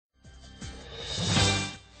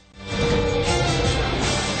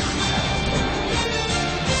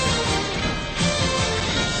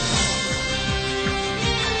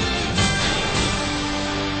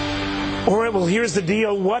here's the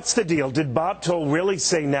deal. What's the deal? Did Bob Toll really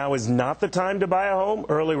say now is not the time to buy a home?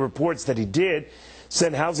 Early reports that he did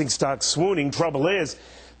sent housing stocks swooning. Trouble is,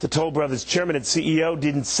 the Toll Brothers chairman and CEO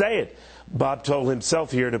didn't say it. Bob Toll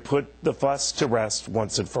himself here to put the fuss to rest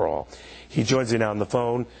once and for all. He joins me now on the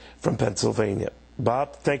phone from Pennsylvania.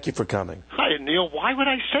 Bob, thank you for coming. Hi, Neil. Why would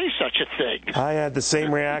I say such a thing? I had the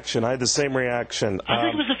same reaction. I think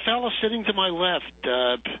it was a fellow sitting to my left,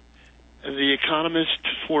 the economist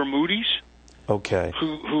for Moody's. Okay.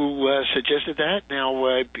 Who suggested that.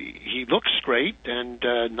 Now, he looks great and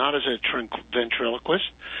not as a ventriloquist,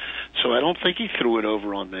 so I don't think he threw it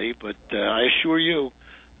over on me, but I assure you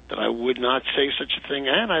that I would not say such a thing,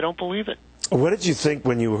 and I don't believe it. What did you think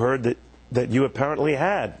when you heard that you apparently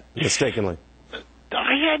had, mistakenly?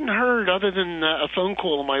 I hadn't heard other than a phone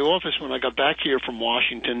call in my office when I got back here from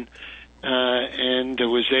Washington, and it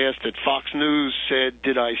was asked that Fox News said,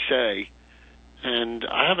 "Did I say?" And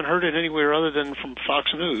I haven't heard it anywhere other than from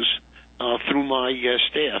Fox News through my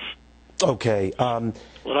staff. Okay.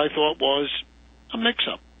 What I thought was a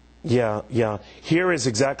mix-up. Yeah. Here is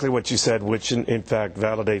exactly what you said, which in fact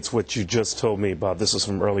validates what you just told me, Bob. This is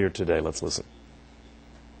from earlier today. Let's listen.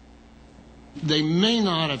 They may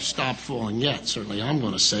not have stopped falling yet. Certainly I'm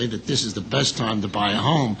going to say that this is the best time to buy a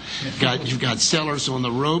home. You've got sellers on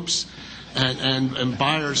the ropes and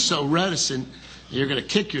buyers so reticent, you're going to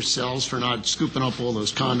kick yourselves for not scooping up all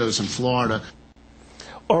those condos in Florida.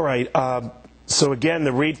 All right. So again,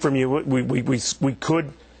 the read from you, we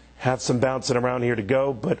could have some bouncing around here to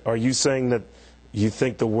go, but are you saying that you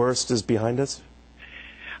think the worst is behind us?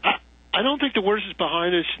 I don't think the worst is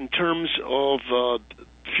behind us in terms of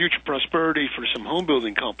future prosperity for some home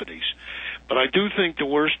building companies, but I do think the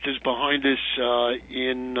worst is behind us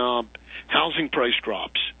in housing price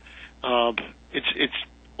drops. It's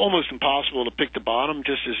almost impossible to pick the bottom,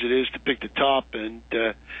 just as it is to pick the top, and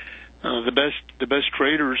the best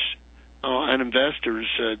traders and investors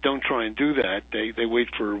don't try and do that. They wait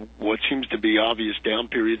for what seems to be obvious down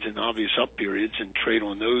periods and obvious up periods and trade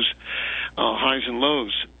on those highs and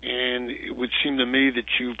lows. And it would seem to me that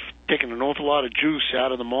you've taken an awful lot of juice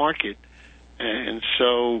out of the market. And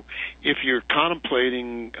so if you're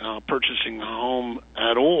contemplating purchasing a home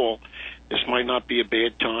at all, this might not be a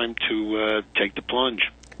bad time to take the plunge.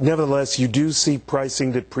 Nevertheless, you do see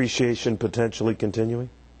pricing depreciation potentially continuing?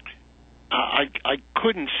 I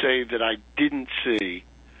couldn't say that I didn't see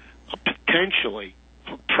a potentially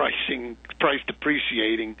price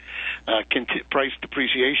depreciation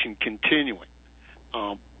continuing,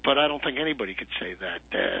 but I don't think anybody could say that.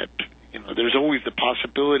 There's always the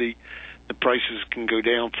possibility that prices can go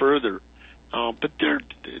down further, but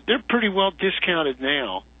they're pretty well discounted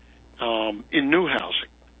now in new housing.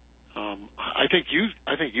 I think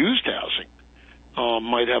used housing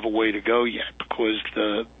might have a way to go yet, because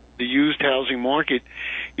the used housing market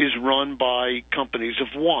is run by companies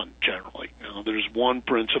of one, generally. There's one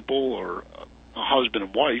principal or a husband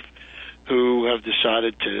and wife who have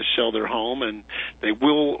decided to sell their home, and they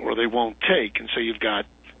will or they won't take. And so you've got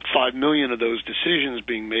 5 million of those decisions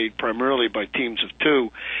being made primarily by teams of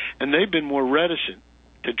two, and they've been more reticent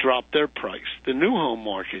to drop their price. The new home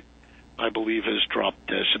market, I believe, has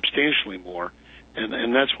dropped substantially more.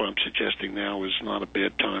 And that's what I'm suggesting now is not a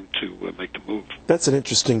bad time to make the move. That's an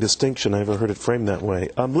interesting distinction. I haven't heard it framed that way.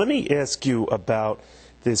 Let me ask you about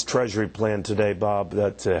this Treasury plan today, Bob,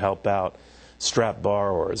 to help out strapped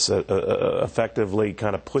borrowers, effectively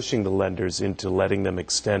kind of pushing the lenders into letting them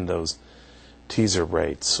extend those teaser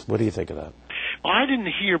rates. What do you think of that? Well, I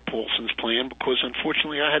didn't hear Paulson's plan because,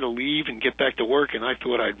 unfortunately, I had to leave and get back to work, and I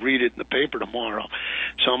thought I'd read it in the paper tomorrow.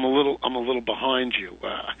 So I'm a little behind you.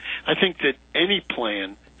 I think that any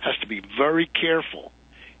plan has to be very careful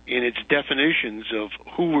in its definitions of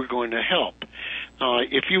who we're going to help.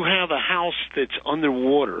 If you have a house that's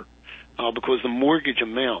underwater because the mortgage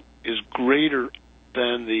amount is greater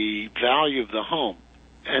than the value of the home,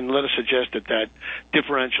 and let us suggest that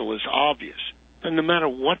differential is obvious, and no matter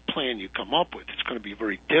what plan you come up with, it's going to be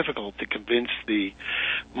very difficult to convince the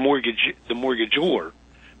mortgagor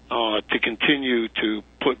to continue to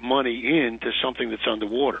put money into something that's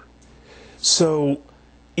underwater. So,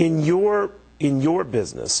 in your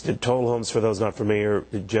business, Toll Homes, for those not familiar,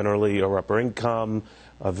 generally are upper income,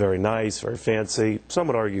 very nice, very fancy. Some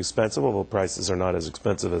would argue expensive, although prices are not as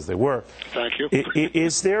expensive as they were. Thank you.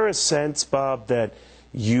 Is there a sense, Bob, that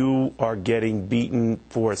you are getting beaten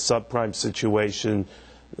for a subprime situation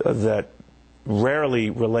that rarely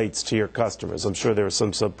relates to your customers? I'm sure there are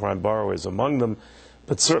some subprime borrowers among them,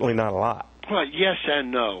 but certainly not a lot. Well, yes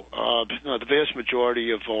and no. The vast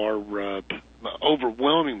majority of our,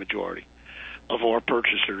 overwhelming majority of our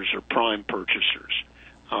purchasers are prime purchasers.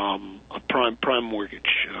 prime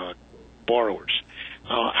mortgage borrowers.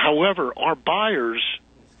 However, our buyers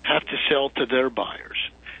have to sell to their buyers,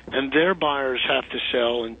 and their buyers have to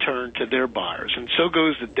sell in turn to their buyers, and so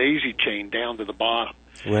goes the daisy chain down to the bottom.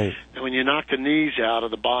 Right. And when you knock the knees out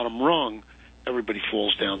of the bottom rung, everybody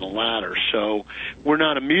falls down the ladder. So we're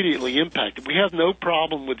not immediately impacted. We have no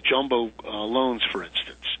problem with jumbo loans, for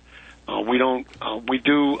instance. We don't. We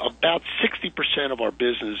do about 60% of our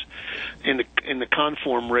business in the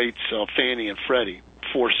conform rates of Fannie and Freddie,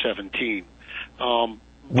 417.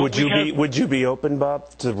 Would you be open, Bob,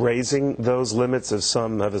 to raising those limits, as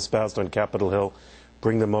some have espoused on Capitol Hill,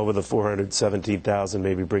 bring them over the 417,000,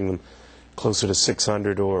 maybe bring them closer to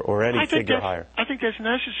 600 or any figure higher? I think that's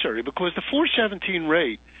necessary, because the 417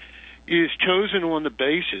 rate is chosen on the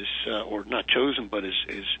basis, or not chosen, but is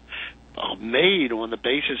made on the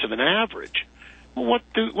basis of an average. Well,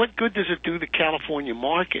 what good does it do the California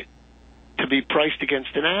market to be priced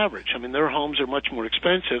against an average? I mean, their homes are much more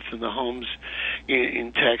expensive than the homes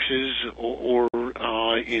in Texas or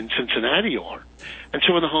in Cincinnati are. And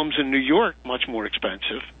so are the homes in New York much more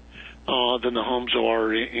expensive than the homes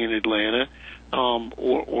are in Atlanta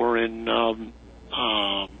or in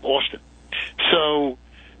Austin. So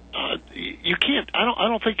you can't. I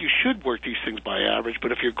don't think you should work these things by average.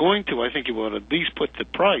 But if you're going to, I think you ought to at least put the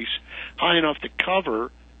price high enough to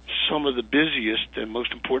cover some of the busiest and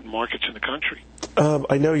most important markets in the country.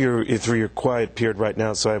 I know you're through your quiet period right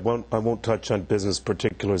now, so I won't touch on business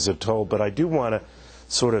particulars at all. But I do want to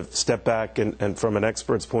sort of step back and from an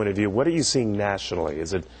expert's point of view, what are you seeing nationally?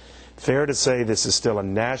 Is it fair to say this is still a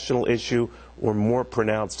national issue, or more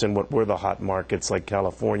pronounced in what were the hot markets like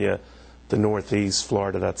California, the Northeast,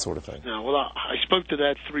 Florida, that sort of thing? No, well, I spoke to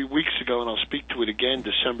that 3 weeks ago, and I'll speak to it again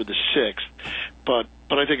December the 6th. But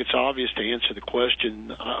I think it's obvious to answer the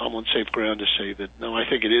question. I'm on safe ground to say that, no, I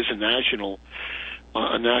think it is a national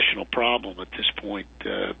problem at this point.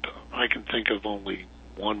 I can think of only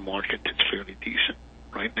one market that's fairly decent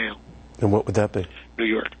right now. And what would that be? New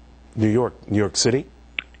York. New York City?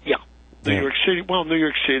 Yeah. New York City. Well, New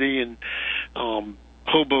York City and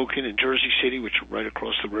Hoboken and Jersey City, which are right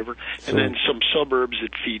across the river, and then some suburbs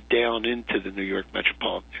that feed down into the New York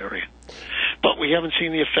metropolitan area. But we haven't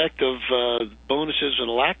seen the effect of bonuses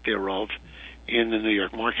and lack thereof in the New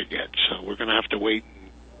York market yet. So we're going to have to wait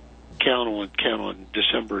and count on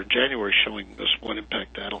December and January showing us what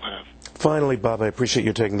impact that'll have. Finally, Bob, I appreciate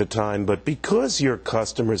you taking the time, but because your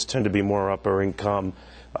customers tend to be more upper income,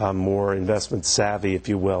 more investment savvy, if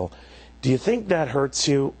you will, do you think that hurts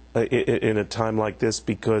you in a time like this,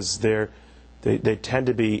 because they tend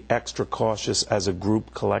to be extra cautious as a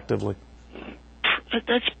group collectively?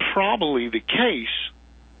 That's probably the case.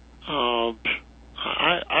 I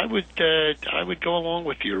would go along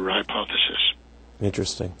with your hypothesis.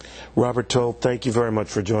 Interesting. Robert Toll, thank you very much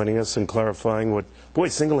for joining us and clarifying what, boy,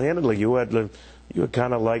 single-handedly you had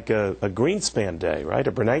kind of like a Greenspan day, right?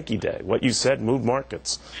 A Bernanke day. What you said moved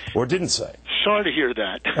markets, or didn't say. Sorry to hear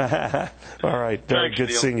that. All right. Very Thanks, good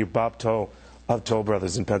Neil. seeing you, Bob Toll of Toll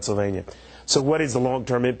Brothers in Pennsylvania. So what is the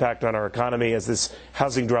long-term impact on our economy as this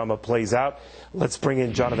housing drama plays out? Let's bring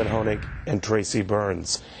in Jonathan Honig and Tracy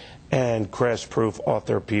Burns and crash-proof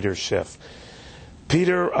author Peter Schiff.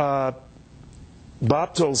 Peter,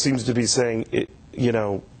 Bob Toll seems to be saying, it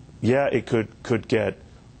could get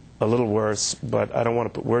a little worse, but I don't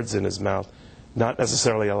want to put words in his mouth. Not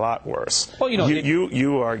necessarily a lot worse. Well,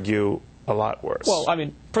 you argue a lot worse. Well, I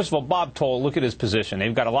mean, first of all, Bob Toll, look at his position.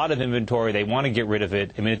 They've got a lot of inventory. They want to get rid of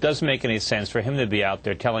it. I mean, it doesn't make any sense for him to be out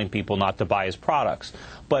there telling people not to buy his products.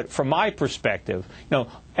 But from my perspective,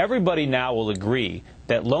 everybody now will agree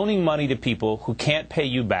that loaning money to people who can't pay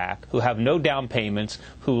you back, who have no down payments,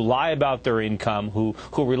 who lie about their income, who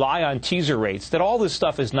rely on teaser rates, that all this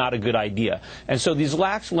stuff is not a good idea. And so these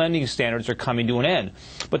lax lending standards are coming to an end.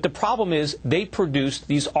 But the problem is they produce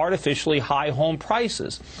these artificially high home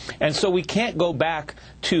prices. And so we can't go back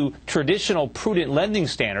to traditional prudent lending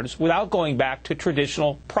standards without going back to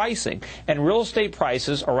traditional pricing. And real estate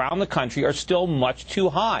prices around the country are still much too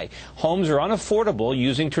high. Homes are unaffordable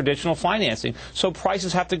using traditional financing, so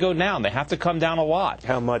prices have to go down. They have to come down a lot.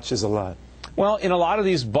 How much is a lot? Well, in a lot of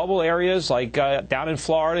these bubble areas, like down in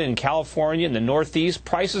Florida and California and the Northeast,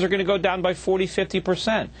 prices are going to go down by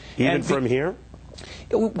 40–50%. Even from here?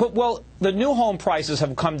 Well, the new home prices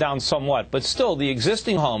have come down somewhat, but still the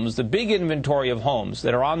existing homes, the big inventory of homes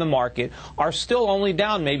that are on the market, are still only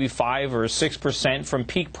down maybe 5 or 6% from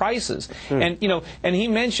peak prices. And and he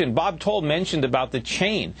mentioned, Bob Toll mentioned about the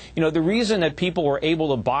chain. The reason that people were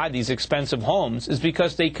able to buy these expensive homes is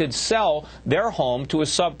because they could sell their home to a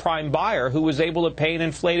subprime buyer who was able to pay an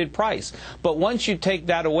inflated price. But once you take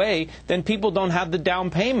that away, then people don't have the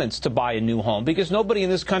down payments to buy a new home because nobody in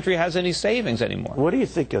this country has any savings anymore. What do you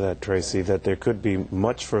think of that, Tracy, that there could be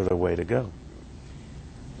much further way to go?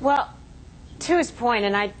 Well, to his point,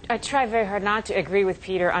 and I try very hard not to agree with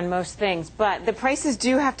Peter on most things, but the prices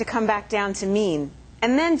do have to come back down to mean.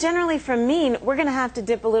 And then generally from mean, we're going to have to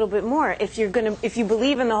dip a little bit more if you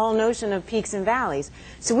believe in the whole notion of peaks and valleys.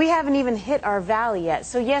 So we haven't even hit our valley yet.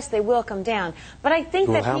 So yes, they will come down. But I think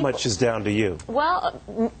that how much is down to you? Well,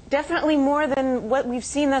 definitely more than what we've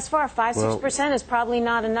seen thus far. 5-6% is probably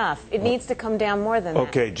not enough. It needs to come down more than that.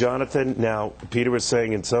 Okay, Jonathan, now Peter was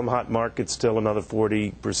saying in some hot markets still another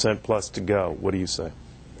 40% plus to go. What do you say?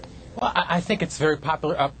 Well, I think it's very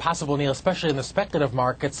possible, Neil, especially in the speculative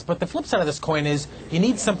markets. But the flip side of this coin is you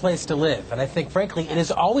need someplace to live. And I think, frankly, it is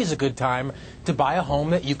always a good time to buy a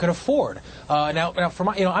home that you can afford. Now for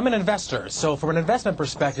my, I'm an investor. So from an investment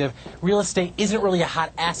perspective, real estate isn't really a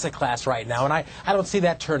hot asset class right now. And I don't see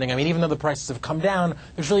that turning. I mean, even though the prices have come down,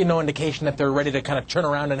 there's really no indication that they're ready to kind of turn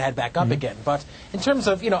around and head back up again. But in terms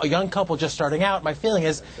of, a young couple just starting out, my feeling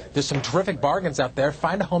is there's some terrific bargains out there.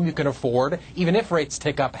 Find a home you can afford, even if rates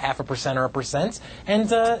tick up 0.5% or 1%,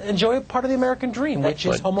 and enjoy part of the American dream, which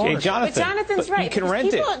is home ownership. But Jonathan's right. You can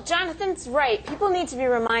rent it. Jonathan's right. People need to be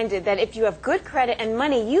reminded that if you have good credit and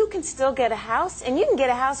money, you can still get a house, and you can get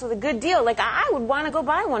a house with a good deal. Like, I would want to go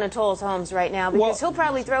buy one of Toll's homes right now because he'll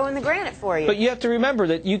probably throw in the granite for you. But you have to remember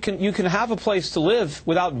that you can have a place to live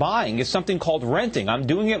without buying. It's something called renting. I'm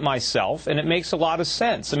doing it myself, and it makes a lot of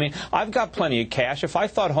sense. I mean, I've got plenty of cash. If I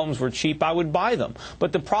thought homes were cheap, I would buy them.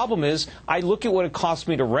 But the problem is, I look at what it costs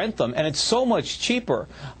me to rent them, and it's so much cheaper.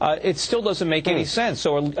 It still doesn't make any sense.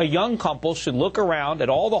 So a young couple should look around at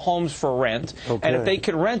all the homes for rent, and if they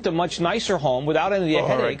can rent a much nicer home without any of the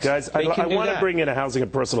headaches, all right, guys, I want to bring in a housing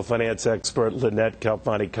and personal finance expert, Lynette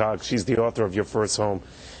Calfani-Cox. She's the author of Your First Home.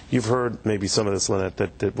 You've heard maybe some of this, Lynette,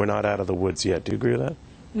 that we're not out of the woods yet. Do you agree with that?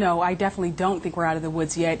 No, I definitely don't think we're out of the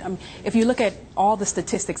woods yet. If you look at all the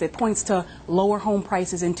statistics, it points to lower home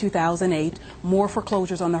prices in 2008, more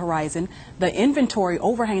foreclosures on the horizon. The inventory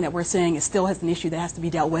overhang that we're seeing still has an issue that has to be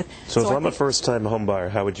dealt with. So if I'm a first-time home buyer,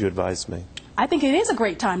 how would you advise me? I think it is a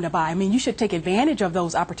great time to buy. I mean, you should take advantage of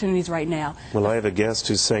those opportunities right now. Well, I have a guest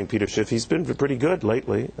who's saying, Peter Schiff, he's been pretty good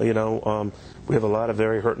lately. We have a lot of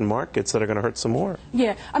very hurting markets that are going to hurt some more.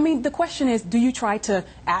 Yeah, I mean, the question is, do you try to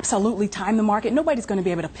absolutely time the market? Nobody's going to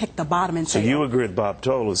be able to pick the bottom and say... So you agree with Bob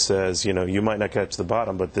Toll, who says, you might not catch the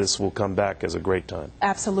bottom, but this will come back as a great time.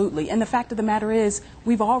 Absolutely. And the fact of the matter is,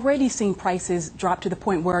 we've already seen prices drop to the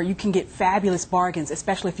point where you can get fabulous bargains,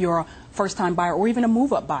 especially if you're a first-time buyer or even a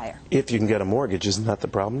move-up buyer. If you can get a mortgage, isn't that the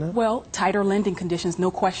problem now? Well, tighter lending conditions,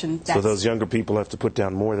 no question. So those younger people have to put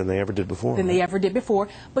down more than they ever did before.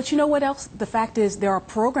 But you know what else? The fact is there are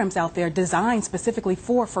programs out there designed specifically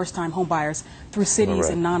for first-time home buyers through cities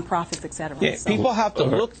and nonprofits, etc. Yeah, people have to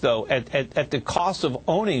look, though, at the cost of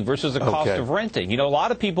owning versus the cost of renting. A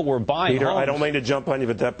lot of people were buying Peter, homes. I don't mean to jump on you,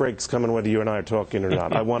 but that break's coming whether you and I are talking or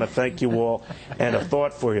not. I want to thank you all, and a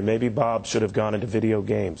thought for you. Maybe Bob should have gone into video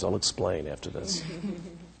games. I'll explain after this.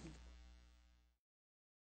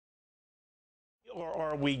 Or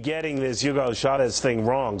are we getting this Hugo Chavez thing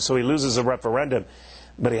wrong? So he loses a referendum,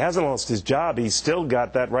 but he hasn't lost his job. He's still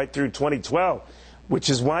got that right through 2012, which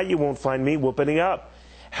is why you won't find me whooping up.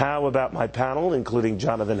 How about my panel, including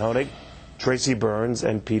Jonathan Honig, Tracy Burns,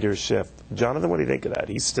 and Peter Schiff? Jonathan, what do you think of that?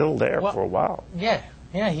 He's still there for a while.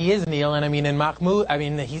 Yeah, he is, Neil, and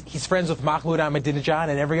he's friends with Mahmoud Ahmadinejad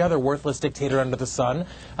and every other worthless dictator under the sun.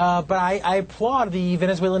 But I applaud the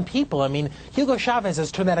Venezuelan people. I mean, Hugo Chavez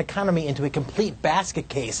has turned that economy into a complete basket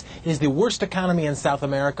case. It is the worst economy in South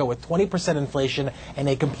America with 20% inflation and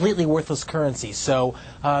a completely worthless currency. So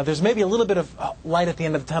there's maybe a little bit of light at the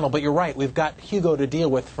end of the tunnel, but you're right. We've got Hugo to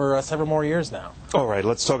deal with for several more years now. All right,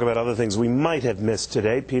 let's talk about other things we might have missed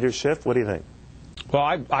today. Peter Schiff, what do you think? Well,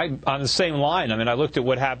 I on the same line. I mean, I looked at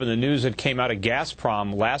what happened, the news that came out of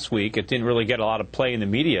Gazprom last week. It didn't really get a lot of play in the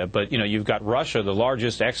media, but, you've got Russia, the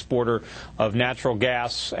largest exporter of natural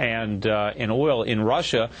gas and oil in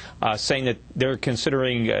Russia, saying that they're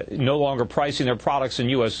considering no longer pricing their products in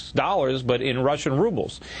U.S. dollars, but in Russian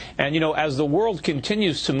rubles. And, as the world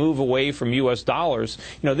continues to move away from U.S. dollars,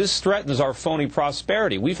 this threatens our phony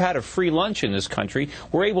prosperity. We've had a free lunch in this country.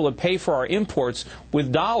 We're able to pay for our imports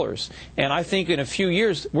with dollars. And I think in a few few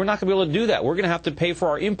years, we're not going to be able to do that. We're going to have to pay for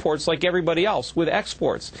our imports like everybody else with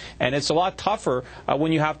exports. And it's a lot tougher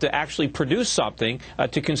when you have to actually produce something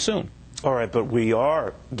to consume. All right, but we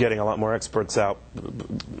are getting a lot more exports out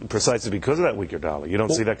precisely because of that weaker dollar. You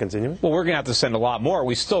don't see that continuing? Well, we're going to have to send a lot more.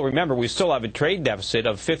 We still have a trade deficit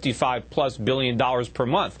of $55+ billion per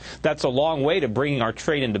month. That's a long way to bringing our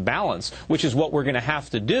trade into balance, which is what we're going to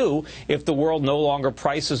have to do if the world no longer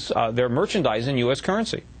prices their merchandise in U.S.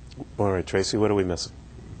 currency. All right, Tracy, what are we missing?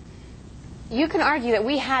 You can argue that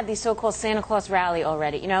we had the so-called Santa Claus rally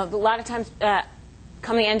already. You know, a lot of times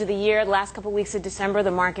coming into the year, the last couple of weeks of December,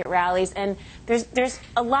 the market rallies, and there's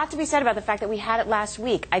a lot to be said about the fact that we had it last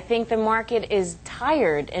week. I think the market is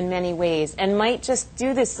tired in many ways and might just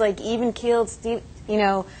do this like even-keeled,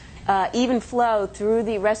 even flow through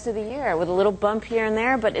the rest of the year with a little bump here and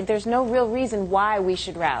there, but there's no real reason why we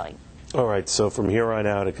should rally. All right, so from here on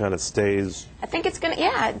out, it kind of stays. I think it's going to,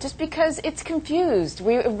 yeah, just because it's confused.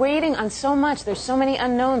 We're waiting on so much. There's so many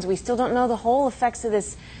unknowns. We still don't know the whole effects of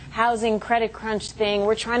this housing credit crunch thing.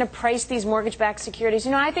 We're trying to price these mortgage-backed securities.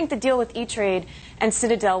 You know, I think the deal with E-Trade and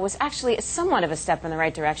Citadel was actually somewhat of a step in the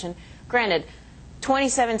right direction. Granted,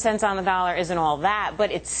 27 cents on the dollar isn't all that,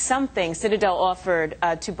 but it's something. Citadel offered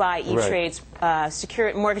to buy E-Trade's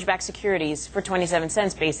mortgage-backed securities for 27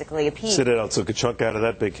 cents, basically, a piece. Citadel took a chunk out of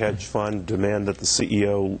that big hedge fund, demand that the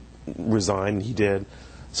CEO resign. He did.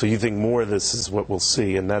 So you think more of this is what we'll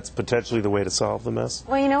see, and that's potentially the way to solve the mess?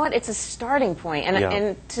 Well, you know what? It's a starting point.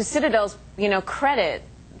 And to Citadel's, credit,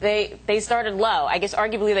 they started low. I guess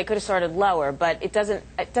arguably they could have started lower, but it doesn't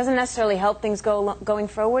necessarily help things going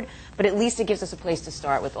forward, but at least it gives us a place to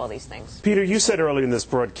start with all these things. Peter, you said earlier in this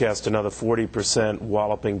broadcast another 40%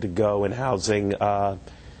 walloping to go in housing.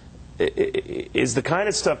 Is the kind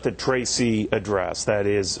of stuff that Tracy addressed, that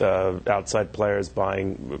is outside players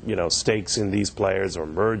buying stakes in these players or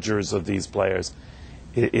mergers of these players,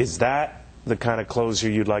 is that the kind of closure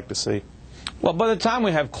you'd like to see? Well, by the time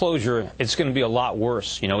we have closure, it's going to be a lot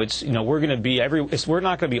worse. We're going to be we're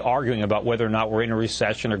not going to be arguing about whether or not we're in a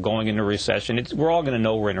recession or going into a recession. We're all going to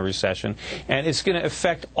know we're in a recession, and it's going to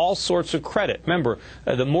affect all sorts of credit. Remember,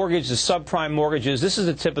 the mortgage, the subprime mortgages. This is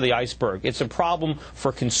the tip of the iceberg. It's a problem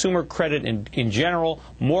for consumer credit in general.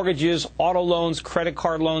 Mortgages, auto loans, credit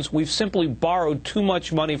card loans. We've simply borrowed too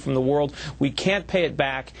much money from the world. We can't pay it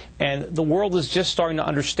back, and the world is just starting to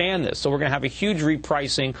understand this. So we're going to have a huge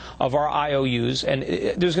repricing of our IOUs. And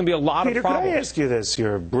there's going to be a lot of problems. Peter, can I ask you this?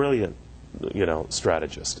 You're a brilliant,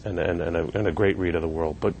 strategist and a great read of the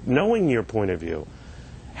world. But knowing your point of view,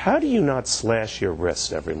 how do you not slash your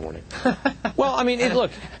wrist every morning? Well,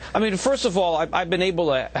 first of all, I've been able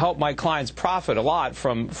to help my clients profit a lot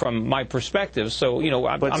from my perspective. So,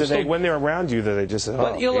 when they're around you, they just say,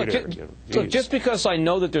 look, just because I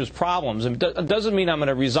know that there's problems, it doesn't mean I'm going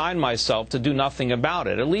to resign myself to do nothing about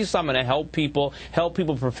it. At least I'm going to help people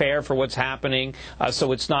prepare for what's happening,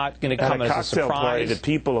 so it's not going to come as a surprise. Party, do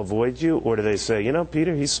people avoid you, or do they say,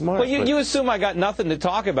 Peter, he's smart? Well, you assume I got nothing to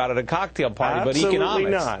talk about at a cocktail party but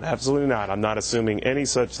economics. Absolutely not. I'm not assuming any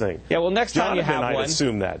such thing. Yeah, well, next time you have one, I'd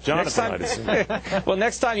assume that. Jonathan might assume that. Well,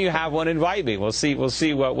 next time you have one, invite me. We'll see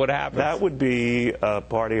what happens. That would be a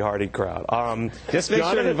party-hardy crowd. Just make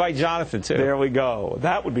sure to invite Jonathan too. There we go.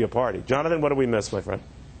 That would be a party. Jonathan, what do we miss, my friend?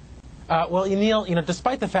 Well, Neil,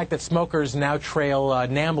 despite the fact that smokers now trail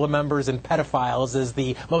NAMBLA members and pedophiles as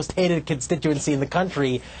the most hated constituency in the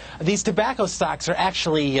country, these tobacco stocks are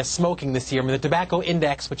actually smoking this year. I mean, the tobacco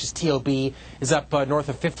index, which is TOB, is up north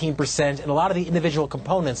of 15%, and a lot of the individual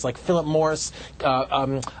components like Philip Morris,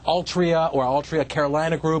 Altria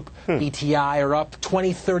Carolina Group, BTI are up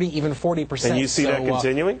 20, 30, even 40%. And you see that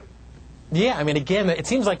continuing? Yeah, I mean, again, it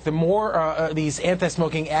seems like the more these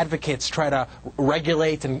anti-smoking advocates try to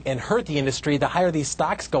regulate and hurt the industry, the higher these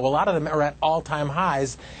stocks go. A lot of them are at all-time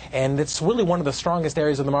highs, and it's really one of the strongest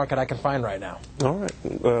areas of the market I can find right now. All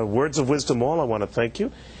right. Words of wisdom all. I want to thank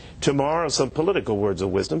you. Tomorrow, some political words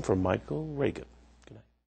of wisdom from Michael Reagan.